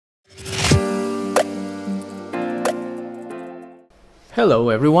Hello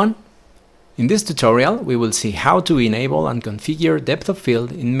everyone! In this tutorial we will see how to enable and configure depth of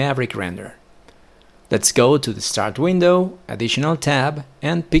field in Maverick Render. Let's go to the Start window, Additional tab,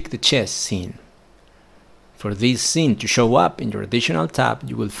 and pick the chess scene. For this scene to show up in your Additional tab,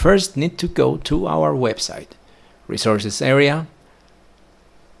 you will first need to go to our website, Resources area,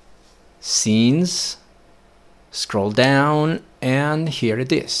 Scenes, scroll down, and here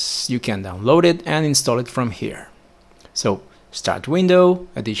it is. You can download it and install it from here. So, Start window,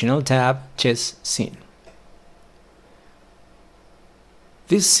 Additional tab, chess scene.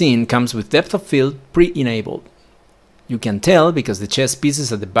 This scene comes with depth of field pre-enabled. You can tell because the chess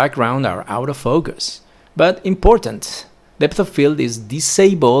pieces at the background are out of focus. But important, depth of field is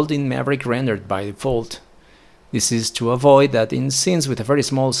disabled in Maverick rendered by default. This is to avoid that in scenes with a very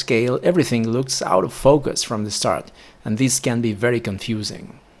small scale everything looks out of focus from the start, and this can be very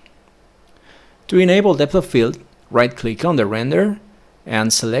confusing. To enable depth of field, right-click on the render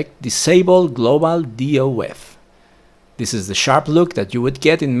and select Disable Global DOF. This is the sharp look that you would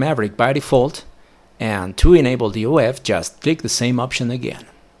get in Maverick by default, and to enable DOF, just click the same option again.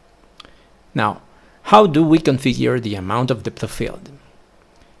 Now, how do we configure the amount of depth of field?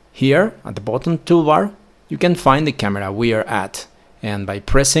 Here, at the bottom toolbar, you can find the camera we are at, and by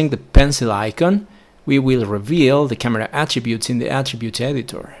pressing the pencil icon, we will reveal the camera attributes in the attribute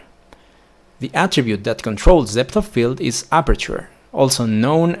editor. The attribute that controls depth of field is aperture, also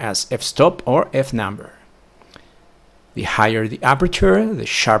known as f-stop or f-number. The higher the aperture, the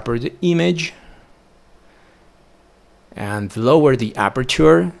sharper the image, and the lower the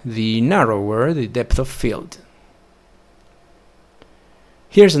aperture, the narrower the depth of field.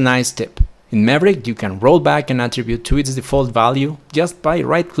 Here's a nice tip. In Maverick, you can roll back an attribute to its default value just by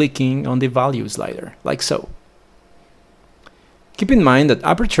right-clicking on the value slider, like so. Keep in mind that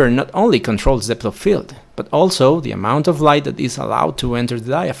aperture not only controls depth of field, but also the amount of light that is allowed to enter the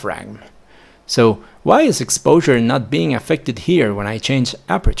diaphragm. So, why is exposure not being affected here when I change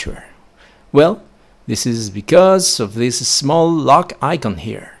aperture? Well, this is because of this small lock icon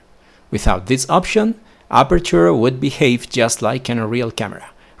here. Without this option, aperture would behave just like in a real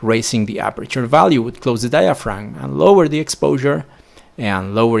camera. Raising the aperture value would close the diaphragm and lower the exposure,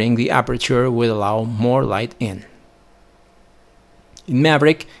 and lowering the aperture would allow more light in. In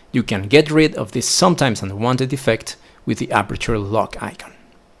Maverick, you can get rid of this sometimes unwanted effect with the aperture lock icon.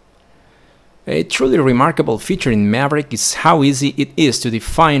 A truly remarkable feature in Maverick is how easy it is to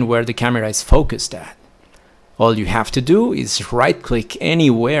define where the camera is focused at. All you have to do is right-click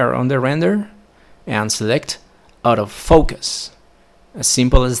anywhere on the render and select Out of Focus. As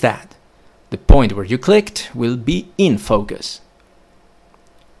simple as that. The point where you clicked will be in focus.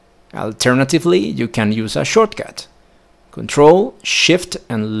 Alternatively, you can use a shortcut. Control, Shift,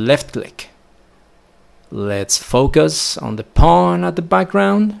 and left click. Let's focus on the pawn at the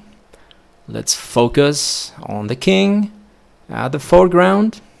background. Let's focus on the king at the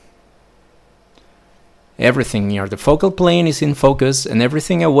foreground. Everything near the focal plane is in focus, and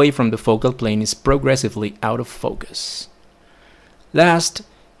everything away from the focal plane is progressively out of focus. Last,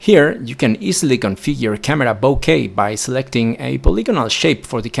 here you can easily configure camera bouquet by selecting a polygonal shape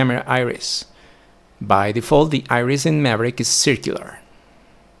for the camera iris. By default, the iris in Maverick is circular.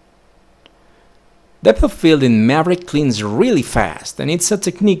 Depth of field in Maverick cleans really fast, and it's a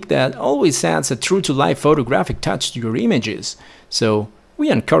technique that always adds a true-to-life photographic touch to your images, so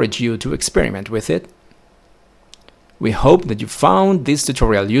we encourage you to experiment with it. We hope that you found this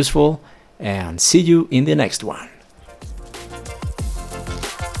tutorial useful, and see you in the next one.